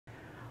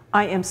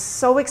I am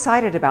so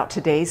excited about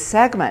today's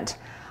segment.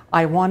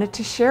 I wanted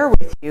to share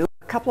with you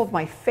a couple of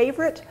my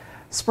favorite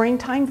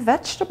springtime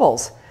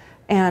vegetables.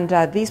 And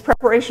these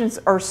preparations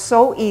are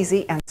so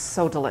easy and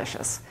so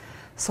delicious.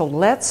 So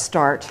let's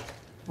start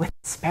with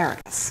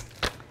asparagus.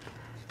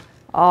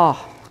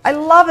 Oh, I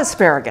love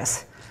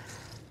asparagus.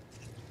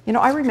 You know,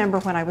 I remember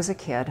when I was a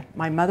kid,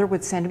 my mother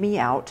would send me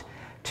out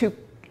to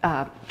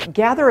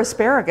gather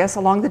asparagus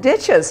along the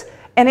ditches.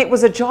 And it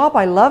was a job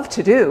I loved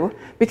to do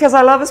because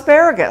I love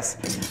asparagus.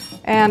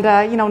 And,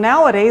 you know,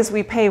 nowadays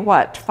we pay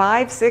what,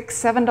 $5, $6,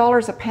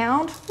 $7 a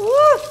pound? Woo!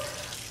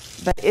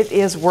 But it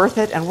is worth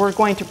it, and we're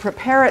going to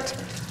prepare it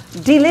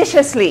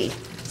deliciously.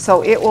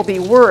 So it will be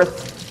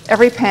worth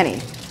every penny.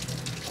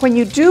 When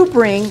you do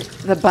bring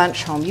the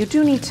bunch home, you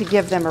do need to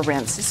give them a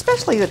rinse,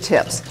 especially the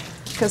tips.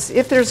 Because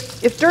if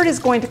dirt is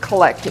going to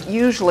collect, it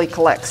usually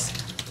collects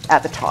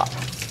at the top.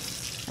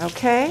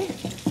 Okay?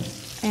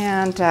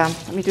 And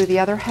let me do the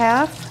other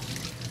half.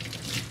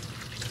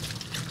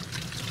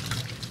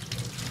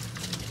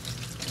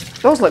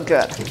 Those look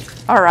good.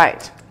 All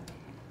right.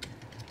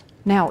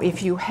 Now,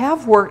 if you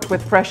have worked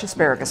with fresh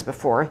asparagus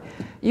before,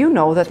 you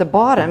know that the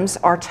bottoms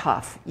are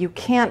tough.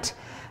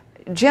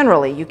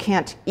 Generally, you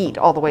can't eat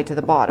all the way to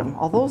the bottom,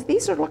 although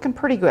these are looking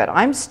pretty good.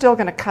 I'm still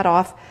going to cut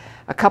off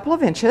a couple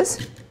of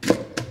inches.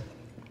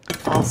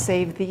 I'll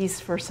save these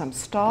for some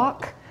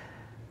stock.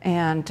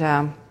 And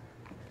I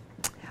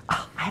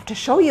have to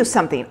show you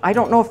something. I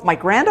don't know if my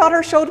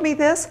granddaughter showed me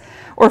this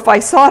or if I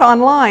saw it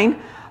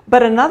online,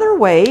 but another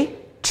way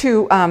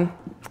to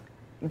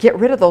get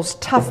rid of those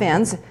tough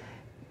ends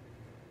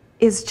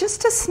is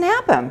just to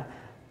snap them.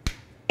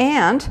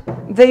 And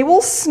they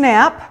will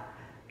snap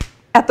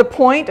at the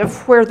point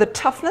of where the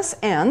toughness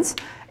ends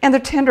and the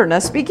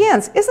tenderness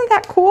begins. Isn't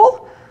that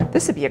cool?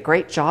 This would be a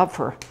great job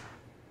for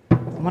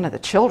one of the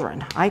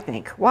children, I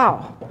think.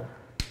 Wow.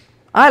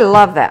 I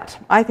love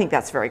that. I think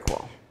that's very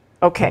cool.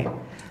 Okay.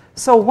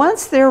 So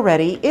once they're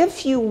ready,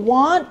 if you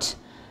want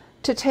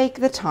to take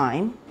the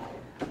time,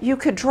 you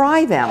could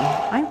dry them.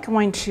 I'm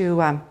going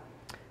to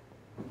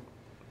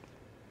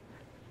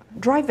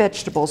dry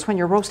vegetables. When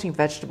you're roasting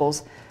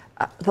vegetables,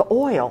 the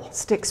oil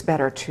sticks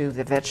better to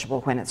the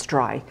vegetable when it's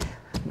dry.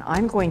 And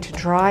I'm going to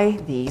dry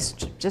these,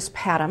 just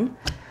pat them,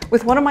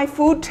 with one of my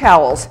food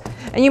towels.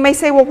 And you may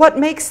say, well, what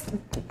makes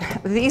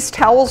these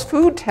towels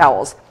food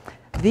towels?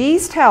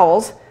 These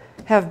towels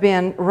have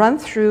been run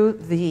through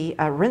the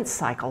rinse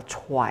cycle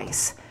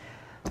twice.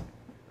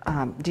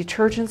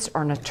 Detergents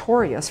are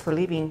notorious for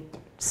leaving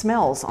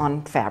smells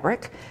on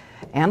fabric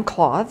and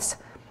cloths.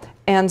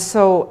 And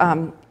so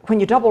when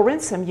you double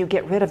rinse them, you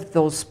get rid of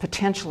those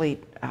potentially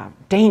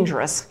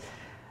dangerous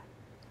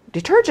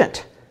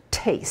detergent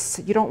tastes.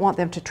 You don't want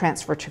them to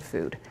transfer to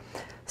food.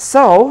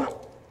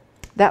 So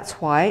that's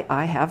why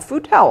I have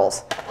food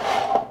towels.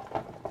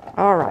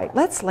 All right,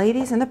 let's lay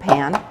these in the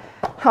pan.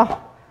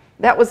 Oh,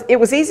 it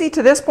was easy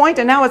to this point,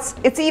 and now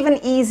it's even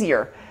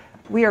easier.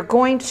 We are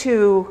going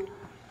to,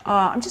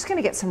 I'm just going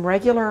to get some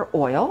regular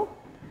oil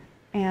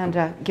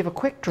and give a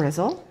quick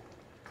drizzle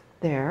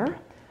there.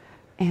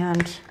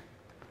 And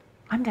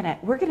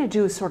we're going to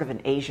do sort of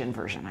an Asian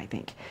version, I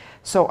think.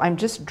 So I'm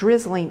just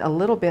drizzling a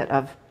little bit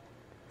of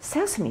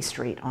Sesame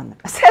Street on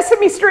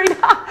Sesame Street.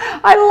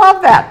 I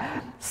love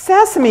that.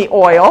 Sesame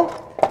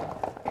oil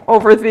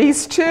over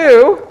these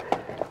two.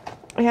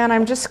 And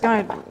I'm just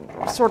going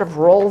to sort of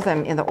roll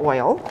them in the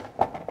oil.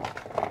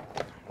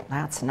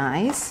 That's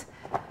nice.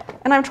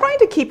 And I'm trying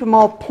to keep them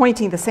all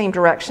pointing the same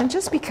direction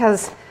just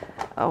because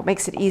it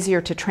makes it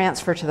easier to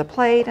transfer to the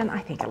plate. And I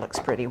think it looks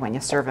pretty when you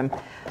serve them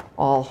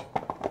all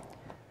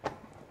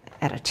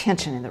at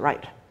attention in the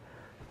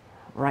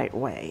right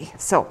way.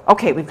 So,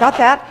 okay, we've got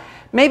that.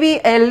 Maybe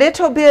a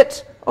little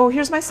bit, oh,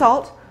 here's my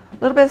salt. A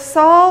little bit of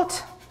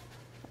salt.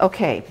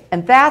 Okay,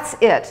 and that's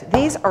it.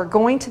 These are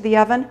going to the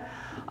oven.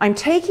 I'm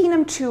taking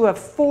them to a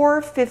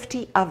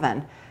 450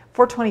 oven,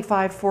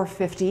 425,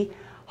 450,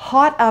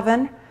 hot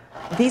oven.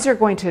 These are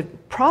going to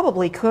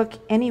probably cook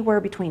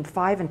anywhere between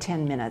 5 and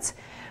 10 minutes.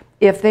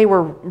 If they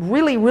were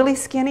really, really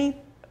skinny,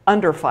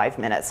 under 5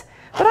 minutes.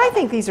 But I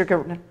think these are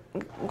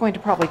going to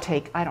probably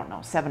take, I don't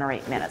know, 7 or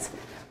 8 minutes.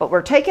 But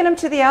we're taking them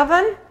to the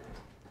oven,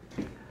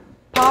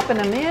 popping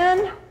them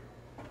in,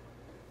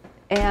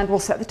 and we'll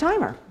set the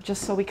timer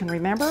just so we can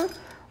remember.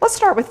 Let's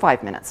start with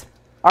 5 minutes.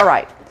 All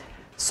right.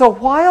 So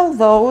while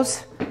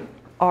those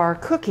are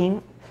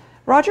cooking,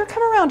 Roger,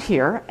 come around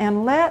here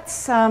and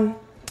let's, oh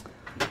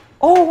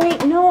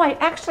wait, no, I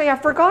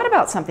forgot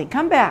about something.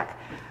 Come back.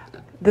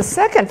 The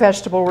second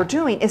vegetable we're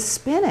doing is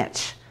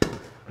spinach.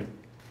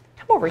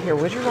 Come over here,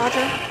 would you,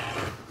 Roger?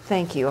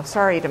 Thank you.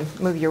 Sorry to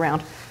move you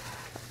around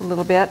a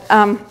little bit.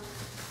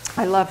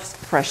 I love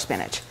fresh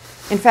spinach.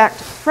 In fact,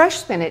 fresh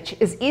spinach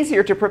is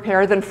easier to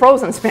prepare than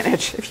frozen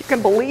spinach, if you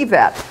can believe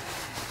that.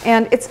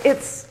 And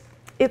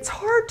it's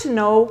hard to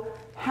know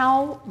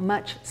how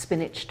much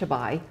spinach to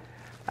buy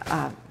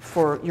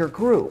for your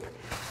group.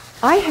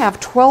 I have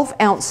 12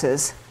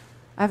 ounces.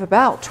 I have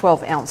about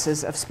 12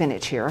 ounces of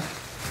spinach here.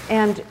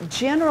 And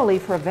generally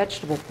for a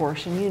vegetable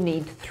portion, you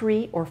need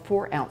 3 or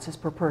 4 ounces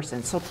per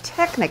person. So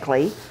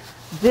technically,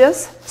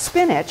 this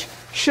spinach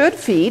should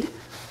feed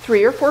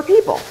 3 or 4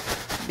 people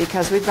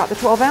because we've got the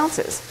 12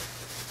 ounces.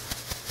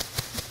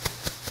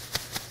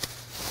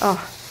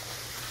 Oh,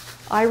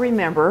 I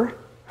remember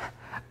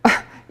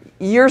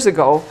years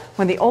ago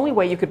when the only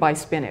way you could buy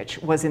spinach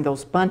was in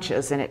those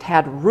bunches, and it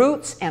had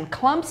roots and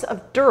clumps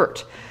of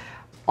dirt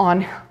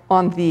on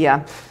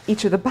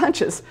each of the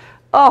bunches.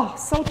 Oh,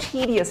 so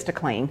tedious to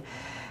clean.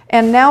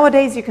 And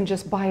nowadays you can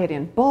just buy it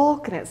in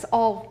bulk, and it's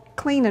all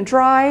clean and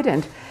dried,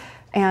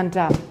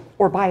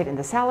 or buy it in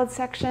the salad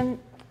section,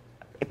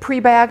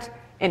 pre-bagged.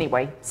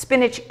 Anyway,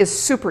 spinach is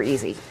super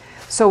easy.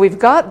 So we've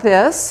got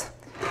this.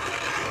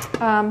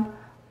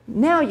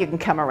 Now you can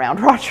come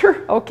around,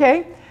 Roger,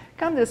 okay?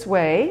 Come this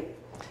way.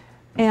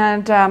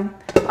 And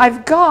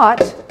I've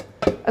got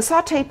a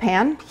saute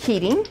pan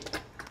heating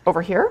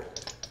over here.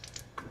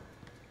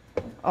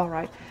 All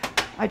right.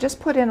 I just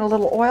put in a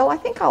little oil. I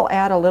think I'll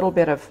add a little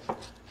bit of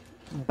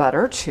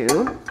butter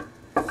too.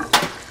 I'm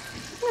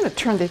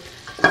going to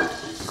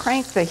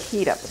crank the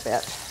heat up a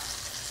bit.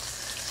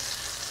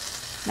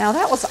 Now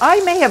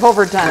I may have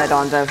overdone it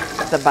on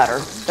the butter,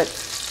 but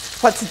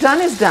what's done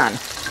is done.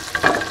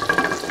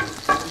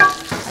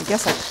 I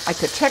guess I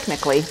could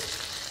technically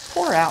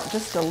pour out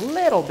just a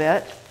little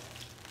bit.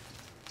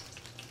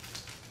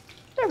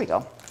 There we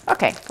go.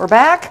 Okay, we're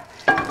back.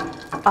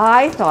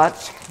 I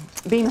thought,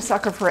 being a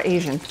sucker for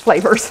Asian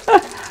flavors,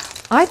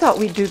 I thought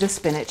we'd do the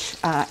spinach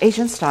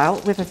Asian style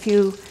with a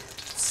few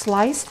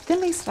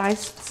thinly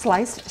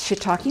sliced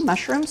shiitake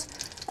mushrooms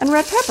and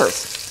red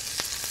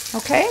peppers.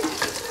 Okay?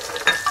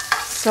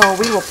 So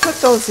we will put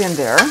those in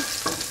there.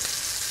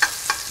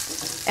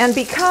 And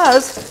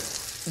because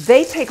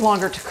they take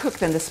longer to cook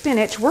than the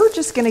spinach, we're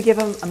just going to give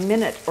them a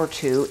minute or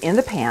 2 in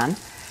the pan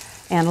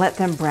and let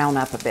them brown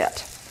up a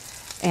bit.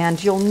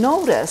 And you'll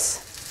notice,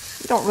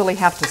 you don't really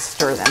have to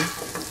stir them,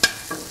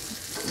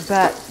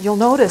 but you'll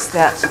notice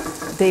that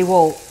they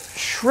will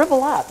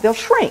shrivel up, they'll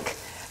shrink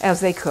as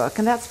they cook,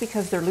 and that's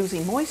because they're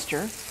losing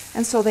moisture,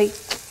 and so they,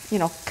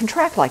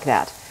 contract like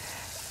that.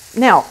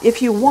 Now,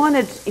 if you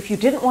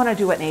didn't want to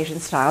do it in Asian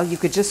style, you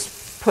could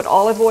just put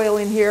olive oil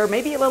in here,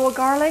 maybe a little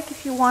garlic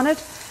if you wanted,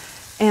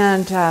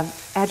 and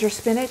add your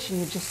spinach, and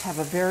you just have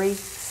a very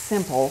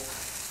simple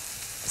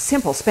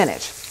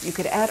spinach. You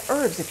could add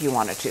herbs if you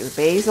wanted to,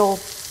 basil,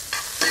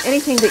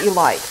 anything that you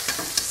like.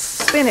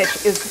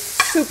 Spinach is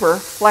super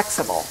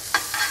flexible.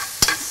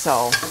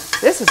 So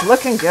this is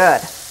looking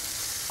good.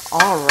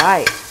 All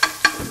right.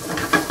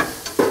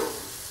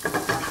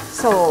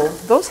 So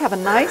those have a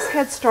nice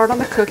head start on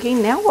the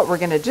cooking. Now what we're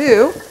going to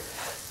do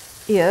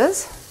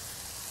is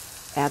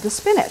add the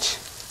spinach.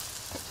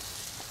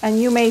 And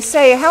you may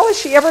say, how is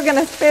she ever going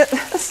to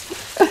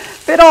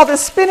fit all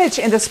this spinach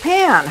in this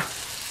pan?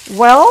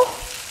 Well,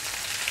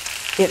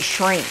 it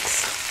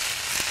shrinks.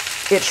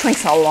 It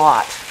shrinks a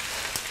lot.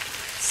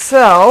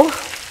 So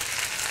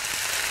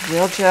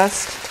we'll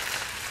just,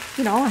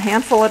 a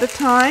handful at a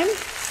time,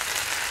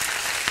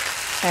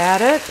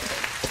 add it.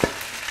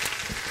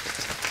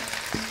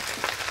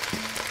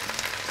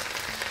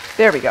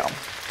 There we go.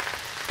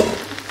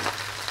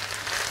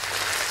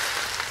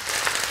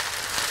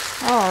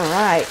 All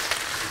right.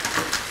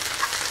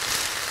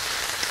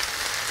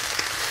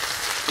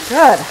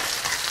 Good.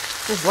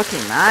 This is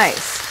looking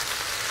nice.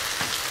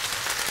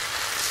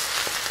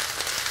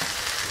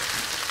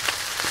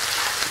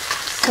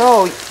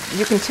 So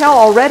you can tell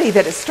already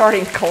that it's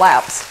starting to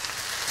collapse.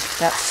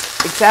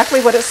 That's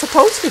exactly what it's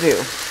supposed to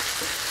do.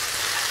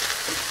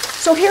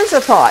 So here's a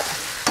thought.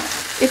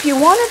 If you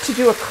wanted to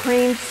do a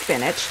creamed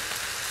spinach,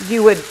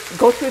 you would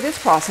go through this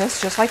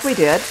process just like we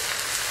did,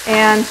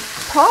 and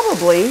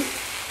probably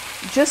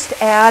just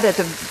add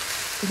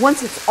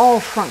once it's all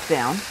shrunk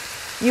down,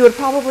 you would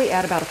probably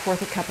add about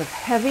 1/4 cup of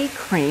heavy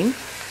cream,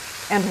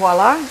 and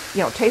voila,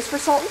 taste for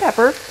salt and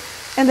pepper,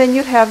 and then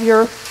you'd have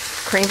your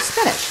creamed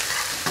spinach.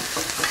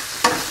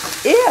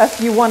 If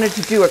you wanted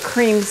to do a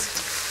creamed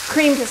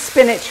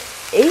spinach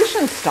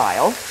Asian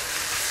style,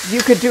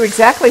 you could do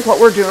exactly what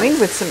we're doing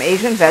with some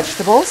Asian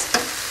vegetables,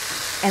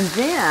 and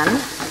then,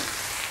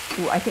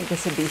 I think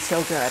this would be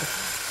so good,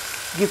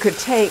 you could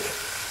take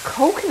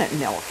coconut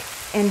milk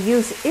and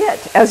use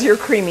it as your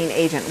creaming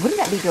agent. Wouldn't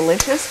that be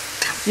delicious?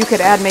 You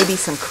could add maybe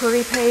some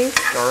curry paste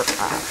or,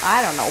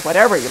 I don't know,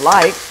 whatever you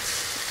like.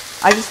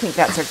 I just think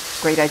that's a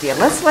great idea.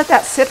 Let's let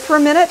that sit for a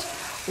minute.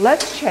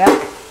 Let's check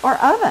our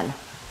oven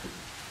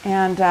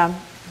and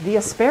the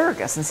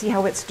asparagus and see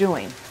how it's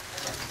doing.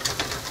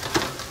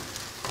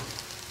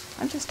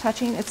 I'm just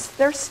touching.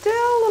 They're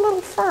still a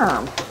little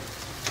firm.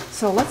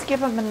 So let's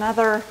give them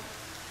another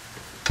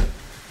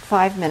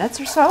 5 minutes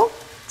or so.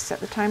 Set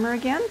the timer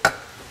again.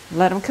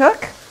 Let them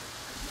cook.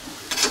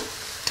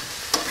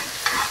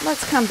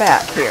 Let's come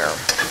back here.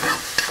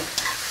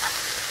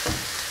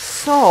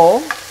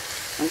 So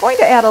I'm going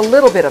to add a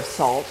little bit of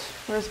salt.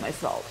 Where's my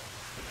salt?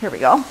 Here we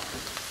go.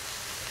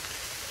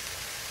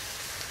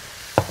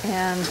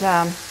 And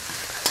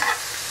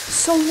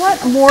so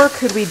what more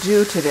could we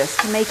do to this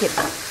to make it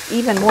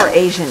even more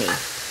Asian-y?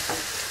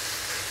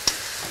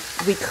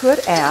 we could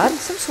add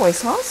some soy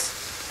sauce,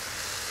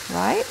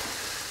 right?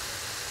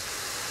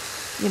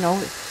 You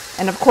know,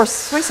 and of course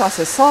soy sauce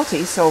is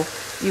salty, so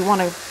you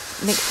want to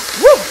make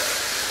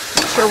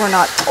sure we're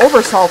not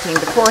over salting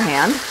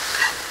beforehand.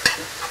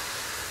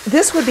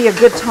 This would be a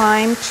good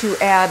time to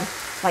add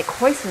like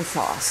hoisin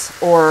sauce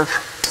or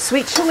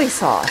sweet chili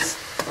sauce.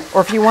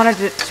 Or if you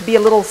wanted it to be a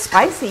little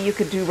spicy, you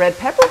could do red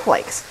pepper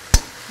flakes.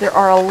 There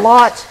are a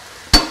lot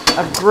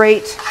of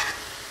great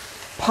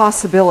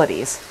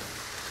possibilities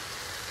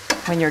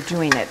when you're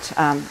doing it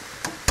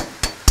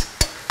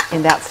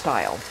in that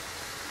style.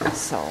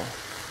 So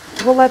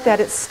we'll let that,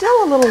 it's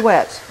still a little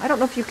wet. I don't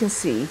know if you can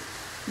see,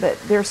 but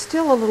there's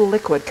still a little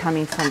liquid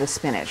coming from the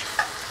spinach.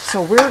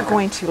 So we're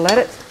going to let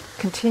it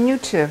continue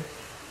to,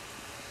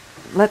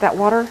 let that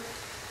water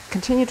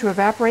continue to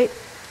evaporate.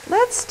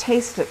 Let's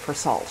taste it for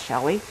salt,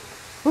 shall we?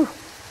 Whew.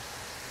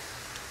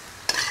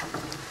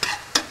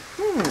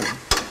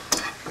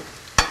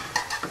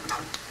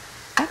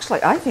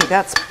 Actually, I think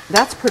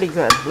that's pretty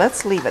good.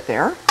 Let's leave it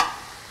there.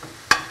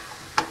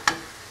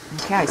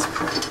 Okay,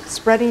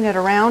 spreading it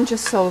around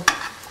just so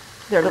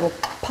there are little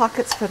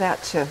pockets for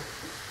that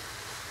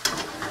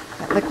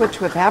liquid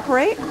to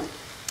evaporate.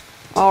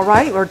 All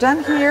right, we're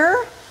done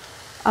here.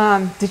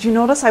 Did you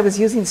notice I was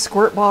using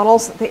squirt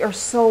bottles? They are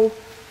so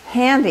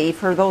handy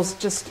for those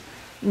just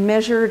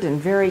measured and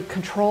very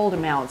controlled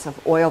amounts of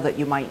oil that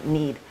you might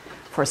need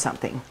for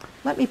something.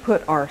 Let me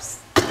put our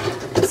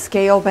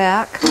scale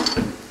back.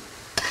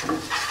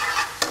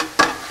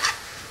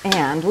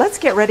 And let's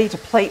get ready to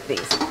plate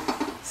these.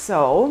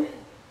 So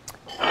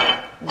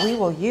we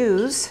will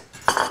use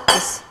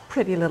this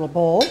pretty little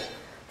bowl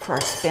for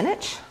our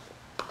spinach.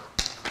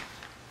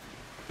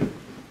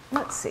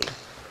 Let's see.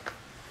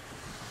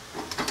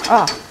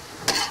 Oh,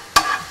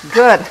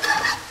 good.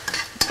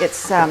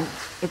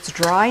 It's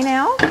dry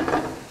now.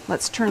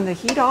 Let's turn the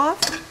heat off.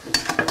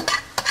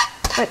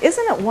 But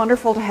isn't it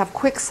wonderful to have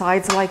quick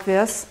sides like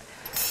this?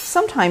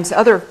 Sometimes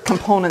other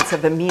components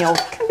of the meal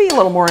can be a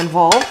little more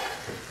involved,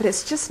 but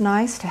it's just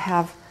nice to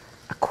have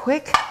a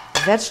quick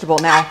vegetable.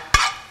 Now,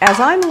 as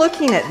I'm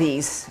looking at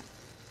these,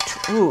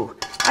 ooh,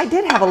 I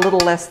did have a little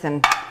less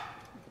than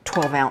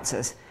 12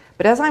 ounces.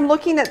 But as I'm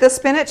looking at this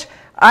spinach,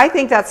 I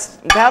think that's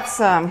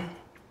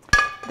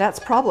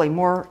probably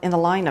more in the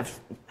line of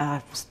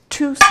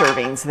 2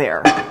 servings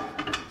there.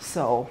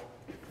 So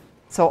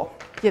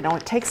you know,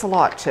 it takes a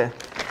lot to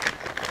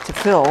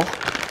fill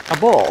a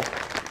bowl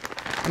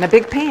and a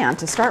big pan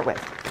to start with.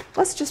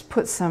 Let's just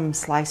put some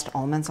sliced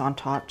almonds on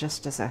top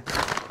just as a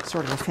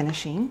sort of a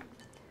finishing.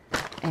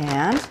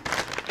 And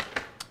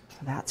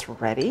that's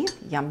ready.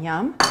 Yum,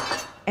 yum.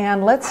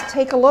 And let's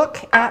take a look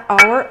at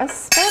our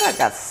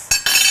asparagus.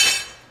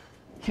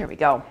 Here we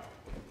go.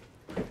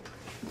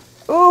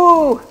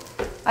 Ooh,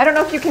 I don't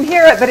know if you can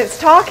hear it, but it's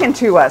talking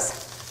to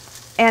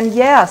us. And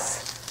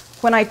yes,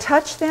 when I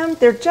touch them,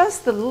 they're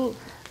just the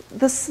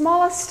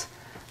smallest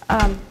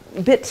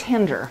bit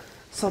tender.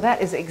 So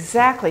that is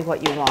exactly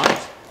what you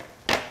want.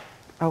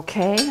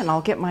 Okay, and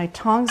I'll get my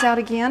tongs out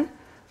again.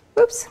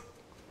 Oops.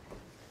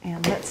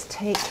 And let's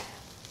take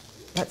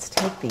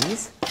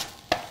these.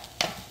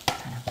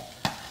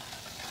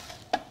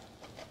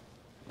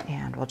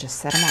 And we'll just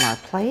set them on our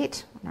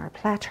plate, on our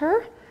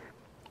platter.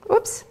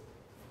 Oops.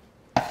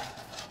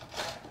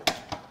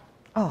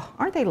 Oh,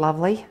 aren't they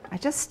lovely? I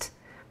just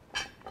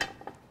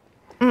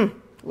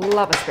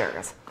love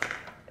asparagus.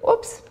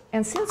 Whoops.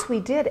 And since we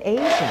did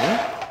Asian,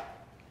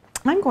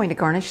 I'm going to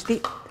garnish the,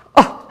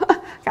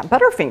 got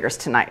Butterfingers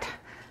tonight.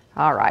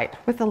 All right,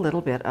 with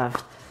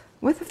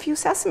a few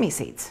sesame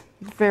seeds.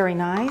 Very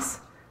nice.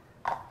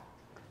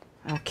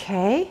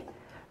 Okay,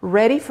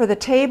 ready for the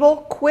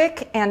table.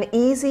 Quick and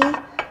easy,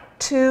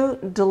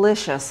 2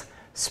 delicious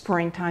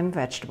springtime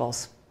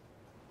vegetables.